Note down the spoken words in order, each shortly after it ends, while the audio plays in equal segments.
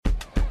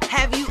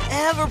Have you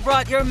ever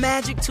brought your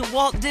magic to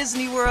Walt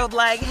Disney World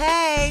like,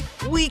 hey,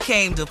 we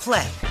came to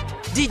play?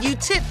 Did you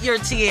tip your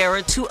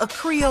tiara to a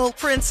Creole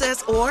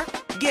princess or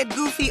get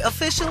goofy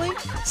officially?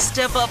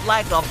 Step up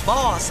like a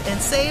boss and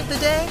save the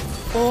day?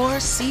 Or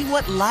see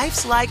what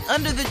life's like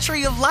under the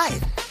tree of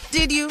life?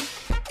 Did you?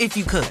 If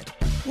you could.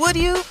 Would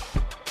you?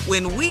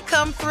 When we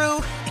come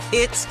through,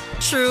 it's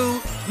true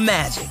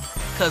magic.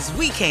 'Cause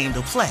we came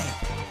to play.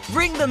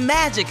 Bring the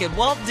magic at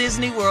Walt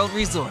Disney World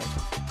Resort.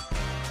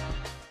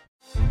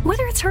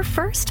 Whether it's her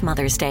first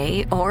Mother's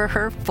Day or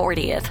her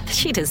 40th,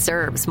 she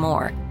deserves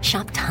more.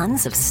 Shop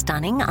tons of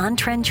stunning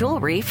on-trend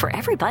jewelry for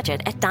every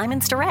budget at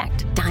Diamonds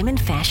Direct.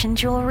 Diamond fashion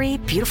jewelry,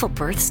 beautiful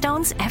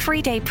birthstones,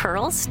 everyday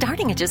pearls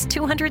starting at just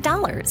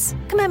 $200.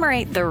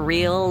 Commemorate the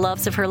real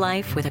loves of her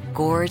life with a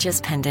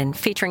gorgeous pendant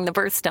featuring the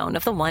birthstone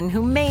of the one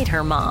who made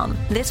her mom.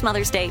 This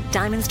Mother's Day,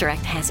 Diamonds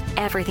Direct has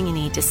everything you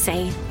need to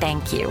say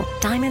thank you.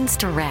 Diamonds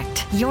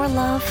Direct. Your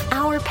love,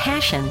 our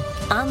passion.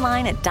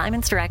 Online at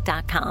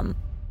diamondsdirect.com.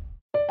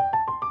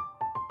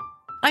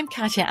 I'm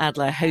Katya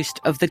Adler, host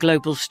of The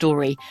Global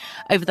Story.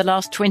 Over the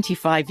last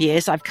 25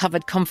 years, I've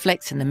covered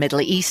conflicts in the Middle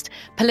East,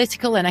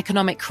 political and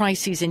economic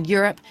crises in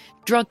Europe,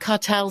 drug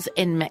cartels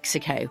in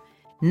Mexico.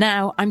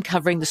 Now I'm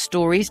covering the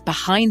stories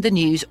behind the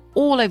news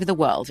all over the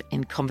world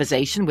in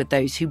conversation with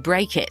those who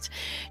break it.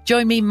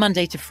 Join me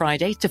Monday to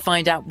Friday to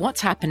find out what's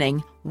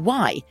happening,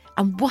 why,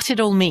 and what it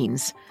all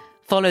means.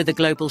 Follow The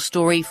Global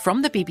Story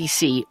from the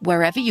BBC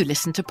wherever you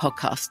listen to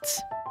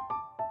podcasts.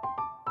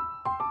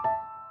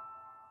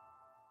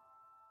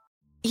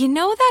 You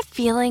know that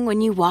feeling when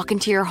you walk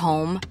into your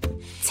home,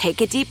 take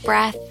a deep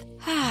breath,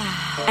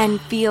 and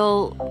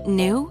feel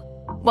new?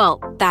 Well,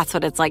 that's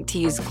what it's like to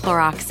use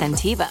Clorox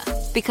Scentiva.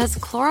 Because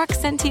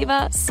Clorox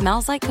Scentiva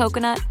smells like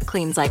coconut,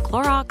 cleans like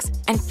Clorox,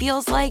 and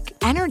feels like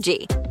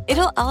energy.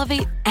 It'll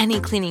elevate any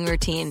cleaning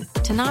routine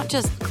to not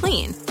just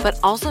clean, but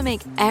also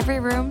make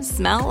every room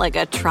smell like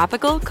a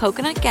tropical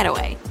coconut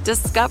getaway.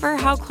 Discover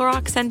how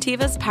Clorox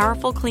Scentiva's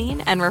powerful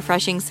clean and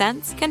refreshing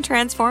scents can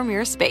transform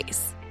your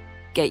space.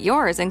 Get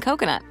yours in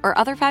coconut or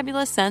other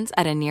fabulous scents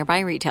at a nearby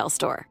retail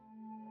store.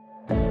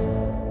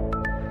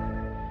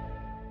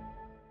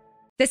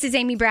 This is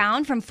Amy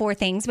Brown from 4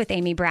 Things with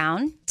Amy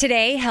Brown.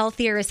 Today,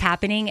 Healthier is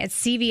happening at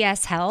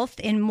CVS Health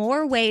in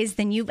more ways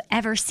than you've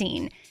ever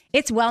seen.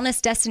 It's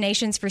wellness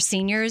destinations for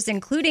seniors,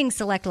 including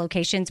select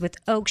locations with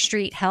Oak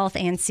Street Health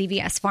and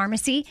CVS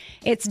Pharmacy.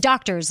 It's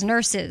doctors,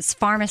 nurses,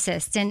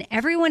 pharmacists, and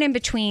everyone in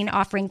between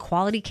offering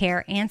quality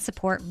care and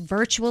support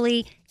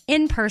virtually,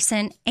 in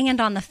person,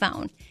 and on the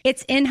phone.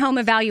 It's in-home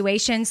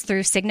evaluations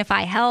through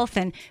Signify Health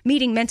and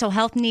meeting mental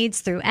health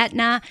needs through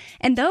Aetna.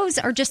 And those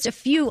are just a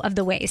few of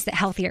the ways that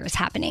Healthier is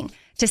happening.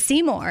 To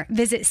see more,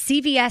 visit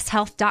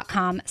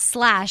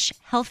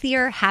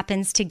cvshealth.com/healthier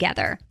happens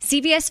together.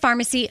 CVS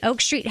Pharmacy,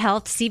 Oak Street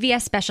Health,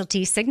 CVS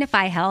Specialty,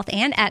 Signify Health,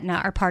 and Aetna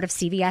are part of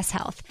CVS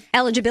Health.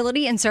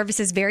 Eligibility and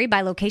services vary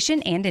by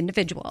location and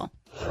individual.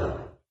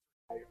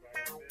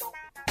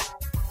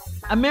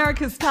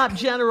 America's top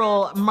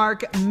general,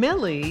 Mark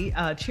Milley,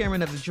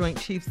 chairman of the Joint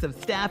Chiefs of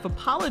Staff,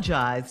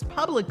 apologized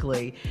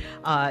publicly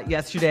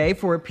yesterday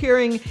for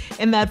appearing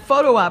in that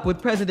photo op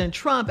with President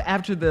Trump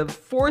after the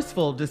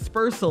forceful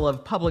dispersal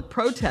of public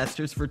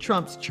protesters for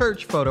Trump's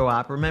church photo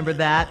op. Remember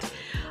that?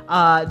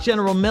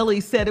 General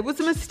Milley said it was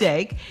a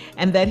mistake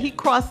and that he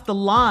crossed the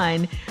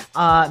line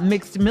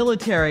mixing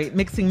military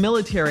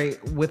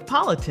with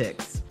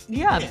politics.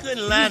 Yeah, he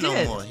couldn't lie no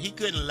more. He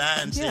couldn't lie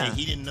and say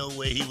he didn't know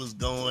where he was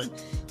going.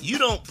 You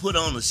don't put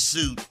on a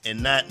suit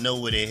and not know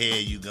where the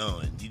hell you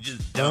going. You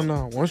just don't.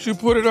 No. Once you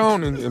put it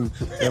on and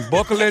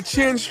buckle that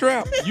chin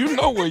strap, you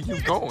know where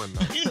you're going.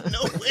 You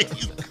know where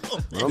you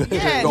going.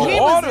 The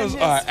orders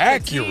are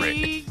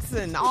accurate.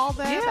 And all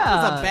that. Yeah. That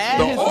was a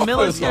bad The orders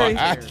military are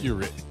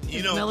accurate.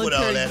 You don't put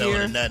all that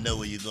on and not know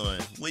where you're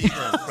going. Where you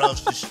going?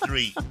 Across the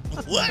street.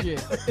 What? Yeah.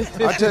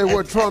 I tell you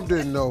what, Trump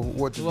didn't know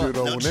what to do,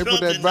 though. No, when they Trump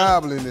put that didn't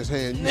Bible in his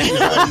hand, you see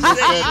how he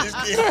looked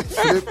at it,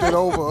 flipped it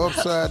over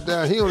upside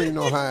down. He don't even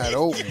know how it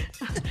opened.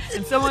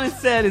 And someone has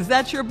said, "Is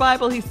that your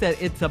Bible?" He said,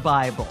 "It's a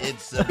Bible."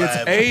 It's a Bible.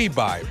 It's a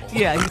Bible.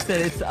 Yeah, he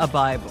said it's a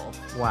Bible.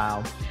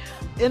 Wow.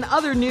 In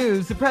other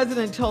news, the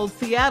president told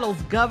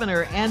Seattle's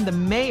governor and the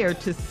mayor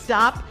to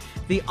stop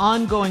the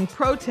ongoing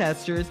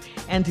protesters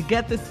and to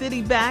get the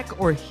city back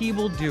or he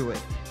will do it.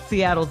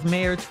 Seattle's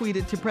mayor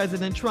tweeted to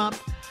President Trump,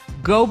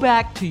 "Go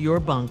back to your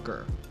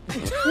bunker."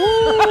 Because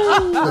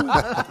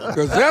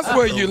that's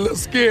where your little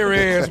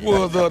scary ass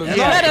was the other night.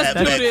 Let us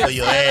do Back this. for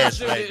your ass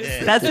right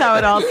there. That's how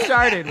it all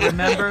started,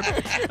 remember?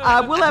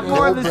 We'll have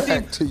more of the Go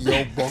back Steve to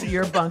your bunker. to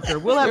your bunker.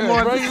 We'll have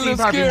more of Bring the your Steve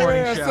little Harvey scary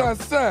Morning ass Show.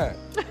 outside.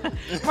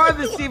 More of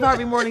the Steve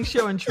Harvey Morning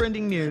Show and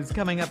trending news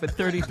coming up at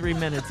 33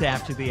 minutes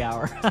after the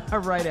hour,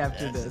 right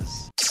after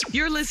this.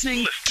 You're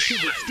listening to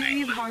the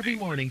Steve Harvey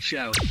Morning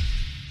Show.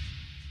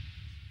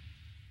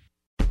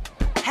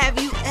 Have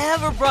you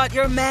ever brought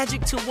your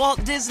magic to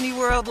Walt Disney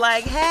World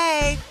like,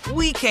 hey,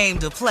 we came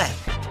to play?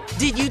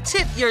 Did you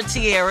tip your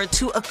tiara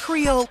to a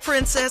Creole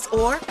princess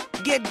or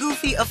get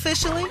goofy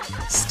officially?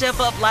 Step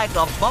up like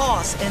a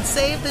boss and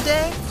save the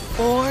day?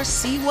 Or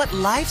see what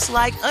life's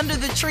like under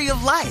the tree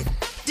of life?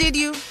 Did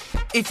you?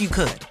 If you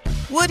could,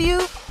 would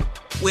you?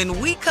 When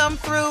we come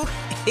through,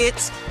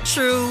 it's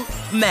true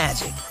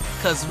magic.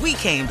 'Cause we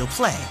came to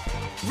play.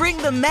 Bring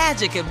the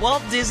magic at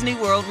Walt Disney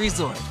World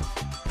Resort.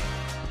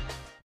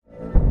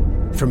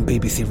 From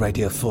BBC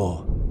Radio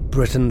 4,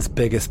 Britain's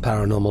biggest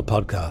paranormal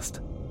podcast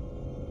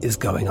is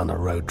going on a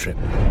road trip.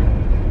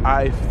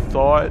 I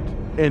thought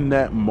in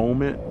that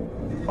moment,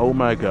 oh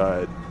my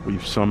God,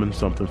 we've summoned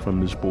something from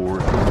this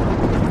board.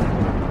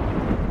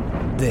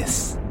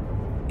 This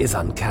is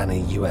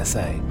Uncanny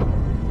USA.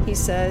 He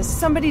says,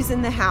 somebody's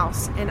in the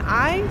house, and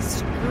I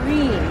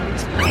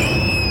screamed.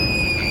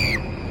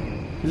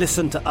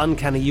 Listen to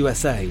Uncanny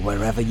USA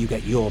wherever you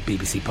get your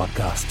BBC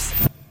podcasts,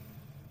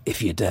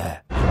 if you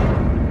dare.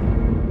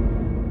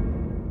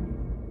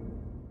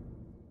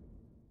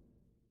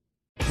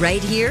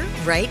 Right here,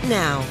 right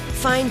now.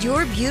 Find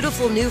your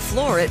beautiful new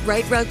floor at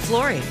Right Rug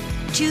Flooring.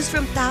 Choose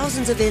from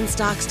thousands of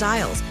in-stock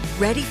styles,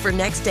 ready for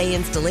next day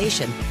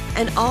installation,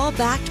 and all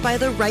backed by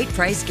the right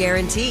price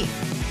guarantee.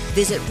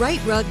 Visit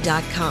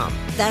rightrug.com.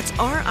 That's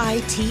RITERUG.com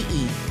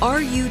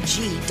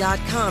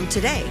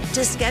today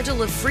to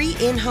schedule a free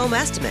in-home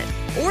estimate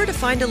or to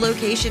find a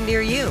location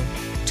near you.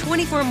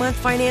 24-month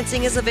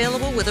financing is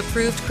available with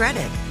approved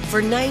credit.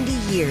 For 90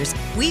 years,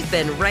 we've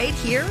been right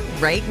here,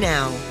 right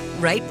now.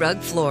 Right Rug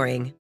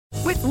Flooring.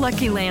 With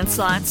Lucky Land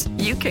Slots,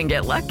 you can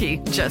get lucky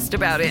just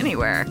about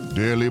anywhere.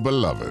 Dearly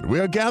beloved, we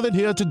are gathered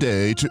here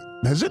today to...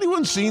 Has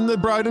anyone seen the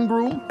bride and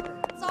groom?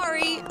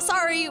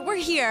 Sorry, we're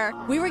here.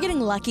 We were getting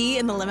lucky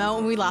in the limo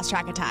and we lost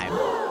track of time.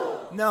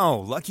 No,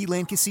 Lucky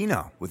Land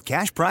Casino, with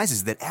cash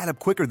prizes that add up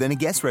quicker than a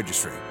guest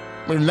registry.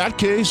 In that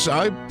case,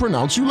 I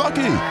pronounce you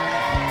lucky.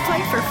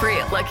 Play for free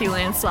at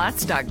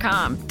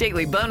LuckyLandSlots.com.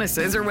 Daily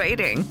bonuses are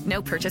waiting.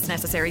 No purchase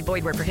necessary.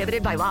 Void where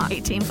prohibited by law.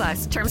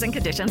 18+. Terms and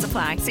conditions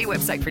apply. See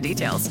website for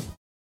details.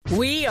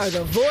 We are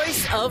the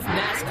voice of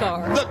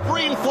NASCAR. The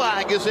green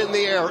flag is in the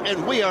air,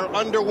 and we are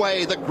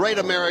underway. The Great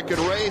American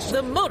Race.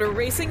 The Motor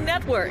Racing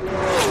Network.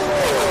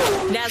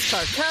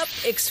 NASCAR Cup,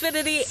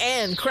 Xfinity,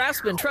 and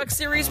Craftsman Truck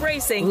Series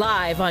Racing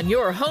live on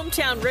your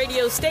hometown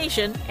radio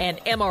station and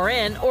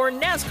MRN or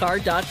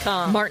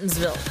NASCAR.com.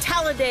 Martinsville,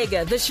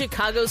 Talladega, the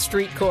Chicago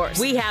Street Course.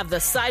 We have the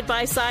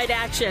side-by-side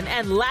action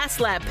and last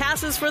lap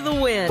passes for the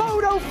win.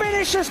 Photo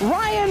finishes.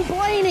 Ryan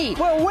Blaney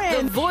will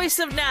win. The voice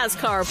of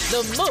NASCAR,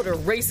 the Motor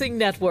Racing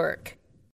Network.